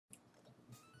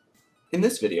In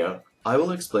this video, I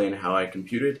will explain how I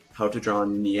computed how to draw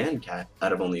Nyan cat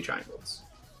out of only triangles.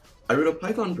 I wrote a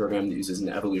Python program that uses an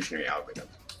evolutionary algorithm.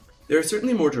 There are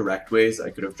certainly more direct ways I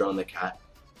could have drawn the cat,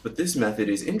 but this method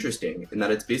is interesting in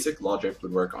that its basic logic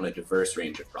would work on a diverse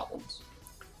range of problems.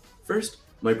 First,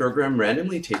 my program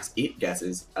randomly takes 8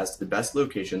 guesses as to the best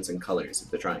locations and colors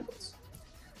of the triangles.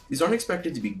 These aren't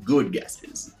expected to be good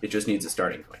guesses, it just needs a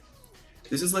starting point.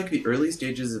 This is like the early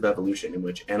stages of evolution in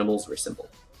which animals were simple.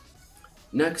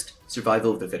 Next,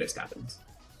 survival of the fittest happens.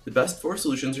 The best 4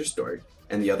 solutions are stored,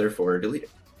 and the other 4 are deleted.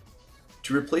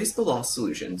 To replace the lost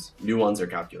solutions, new ones are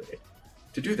calculated.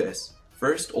 To do this,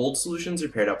 first old solutions are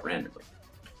paired up randomly.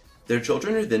 Their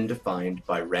children are then defined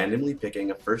by randomly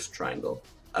picking a first triangle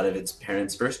out of its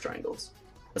parents' first triangles,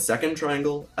 a second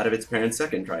triangle out of its parents'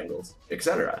 second triangles,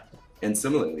 etc., and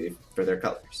similarly for their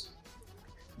colors.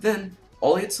 Then,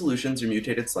 all 8 solutions are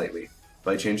mutated slightly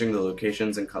by changing the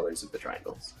locations and colors of the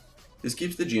triangles. This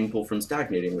keeps the gene pool from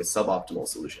stagnating with suboptimal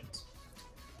solutions.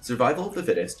 Survival of the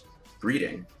fittest,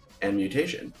 breeding, and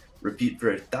mutation repeat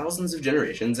for thousands of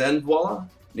generations, and voila,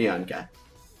 Nyan cat.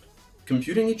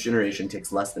 Computing each generation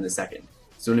takes less than a second,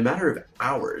 so in a matter of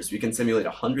hours we can simulate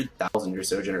 100,000 or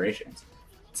so generations.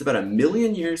 It's about 1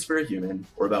 million years for a human,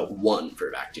 or about 1 for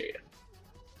a bacteria.